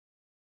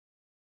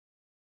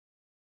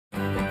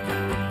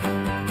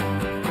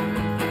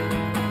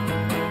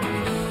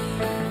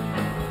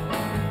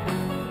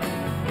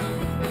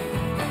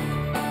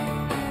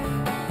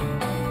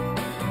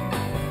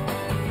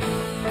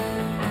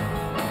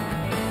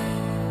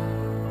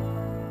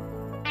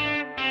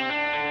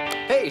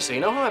Hey, so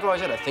you know how I've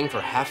always had a thing for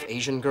half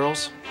Asian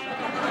girls?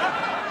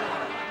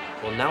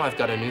 Well, now I've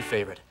got a new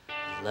favorite,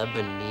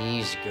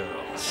 Lebanese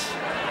girls.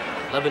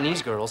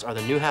 Lebanese girls are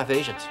the new half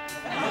Asians.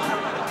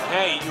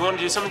 Hey, you want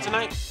to do something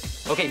tonight?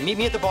 Okay, meet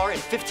me at the bar in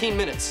 15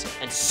 minutes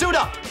and suit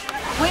up!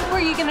 When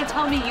were you gonna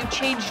tell me you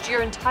changed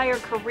your entire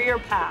career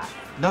path?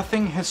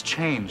 Nothing has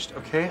changed,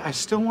 okay? I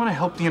still want to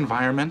help the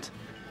environment.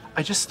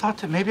 I just thought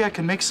that maybe I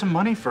could make some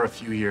money for a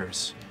few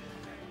years.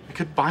 I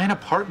could buy an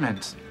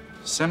apartment,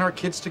 send our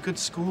kids to good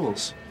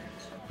schools.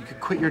 You could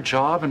quit your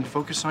job and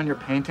focus on your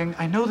painting.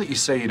 I know that you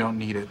say you don't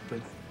need it, but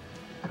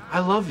I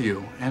love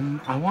you, and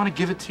I want to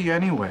give it to you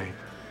anyway.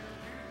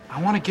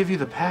 I want to give you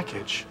the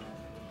package.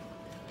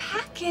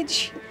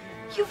 Package?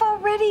 You've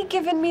already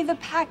given me the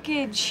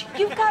package.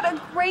 You've got a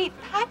great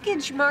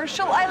package,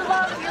 Marshall. I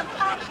love your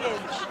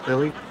package.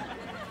 Lily,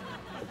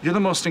 you're the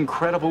most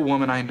incredible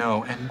woman I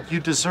know, and you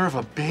deserve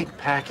a big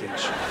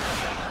package.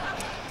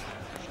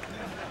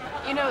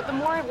 You know, the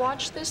more I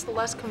watch this, the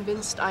less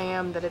convinced I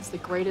am that it's the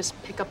greatest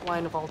pickup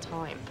line of all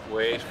time.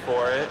 Wait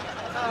for it.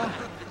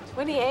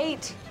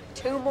 28.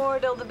 2 more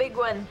till the big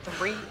one.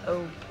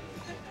 3-0.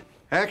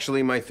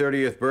 Actually, my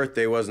 30th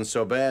birthday wasn't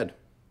so bad.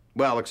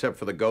 Well, except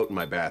for the goat in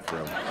my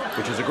bathroom,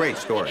 which is a great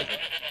story.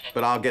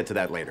 But I'll get to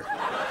that later.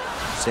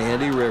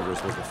 Sandy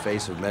Rivers was the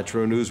face of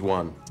Metro News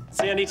 1.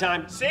 Sandy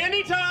time.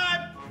 Sandy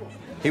time!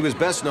 He was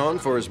best known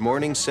for his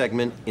morning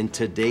segment in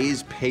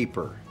Today's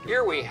Paper.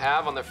 Here we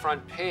have on the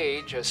front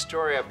page a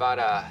story about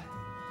a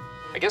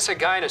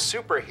guy in a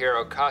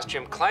superhero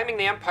costume climbing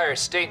the Empire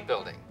State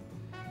Building.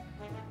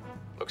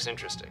 Looks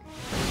interesting.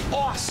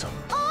 Awesome!